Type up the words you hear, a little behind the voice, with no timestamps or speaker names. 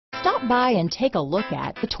Stop by and take a look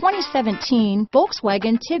at the 2017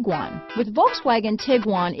 Volkswagen Tiguan. With Volkswagen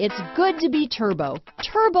Tiguan, it's good to be turbo.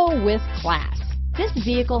 Turbo with class. This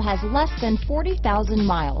vehicle has less than 40,000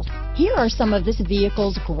 miles. Here are some of this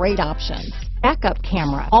vehicle's great options: backup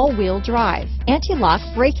camera, all-wheel drive, anti-lock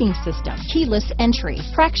braking system, keyless entry,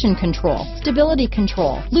 traction control, stability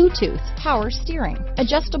control, Bluetooth, power steering,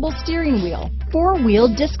 adjustable steering wheel,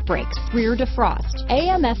 four-wheel disc brakes, rear defrost,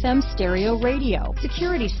 AM/FM stereo radio,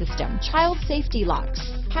 security system, child safety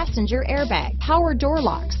locks, passenger airbag, power door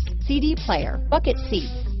locks, CD player, bucket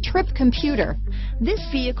seats, trip computer. This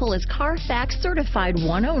vehicle is Carfax certified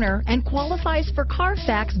one owner and qualifies for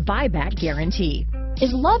Carfax buyback guarantee.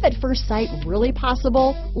 Is love at first sight really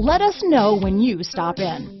possible? Let us know when you stop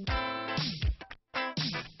in.